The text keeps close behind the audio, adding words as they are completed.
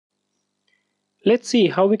Let's see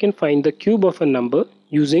how we can find the cube of a number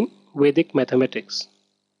using Vedic mathematics.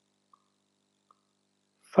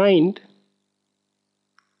 Find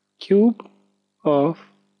cube of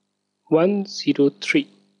 103.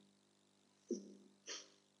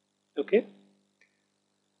 Okay.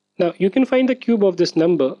 Now you can find the cube of this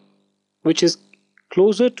number which is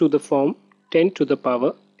closer to the form 10 to the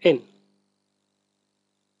power n.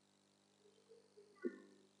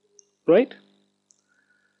 Right?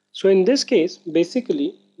 So in this case,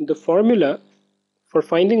 basically the formula for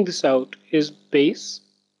finding this out is base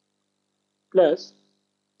plus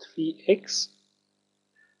 3x.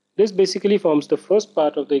 This basically forms the first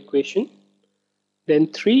part of the equation. Then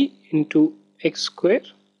 3 into x square.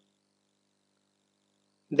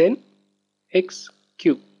 Then x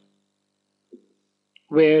cube,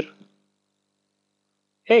 where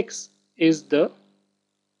x is the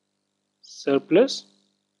surplus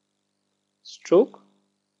stroke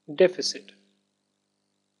deficit.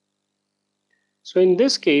 So in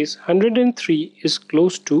this case 103 is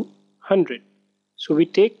close to 100. So we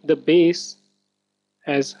take the base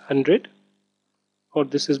as 100, or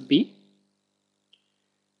this is b.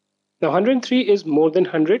 Now 103 is more than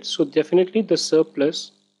 100, so definitely the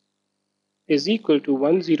surplus is equal to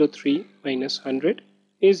 103 minus 100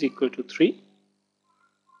 is equal to 3.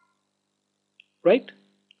 Right?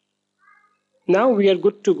 Now we are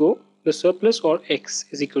good to go. The surplus, or x,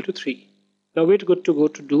 is equal to 3. Now we're good to go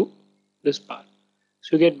to do this part.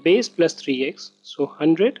 So you get base plus 3x. So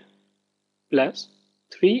 100 plus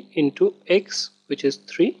 3 into x, which is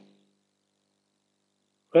 3.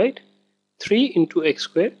 Right? 3 into x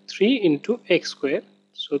square. 3 into x square.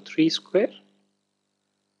 So 3 square.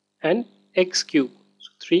 And x cube.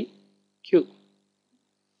 So 3 cube.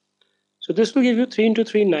 So this will give you 3 into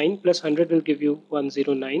 3, 9, plus 100 will give you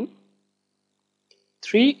 109.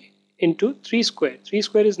 3 into 3 square. 3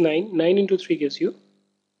 square is 9. 9 into 3 gives you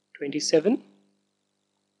 27.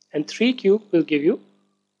 And 3 cube will give you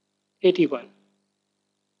 81.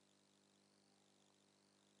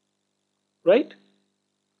 Right?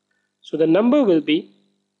 So the number will be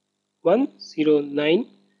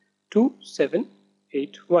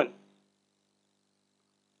 1092781.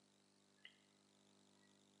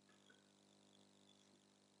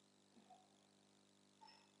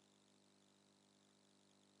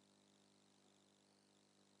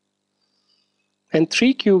 And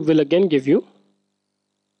 3 cube will again give you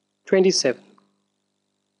 27.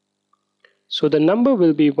 So the number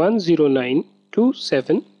will be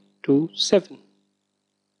 1092727.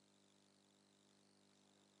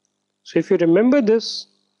 So if you remember this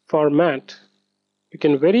format, you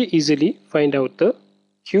can very easily find out the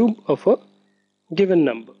cube of a given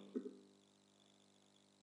number.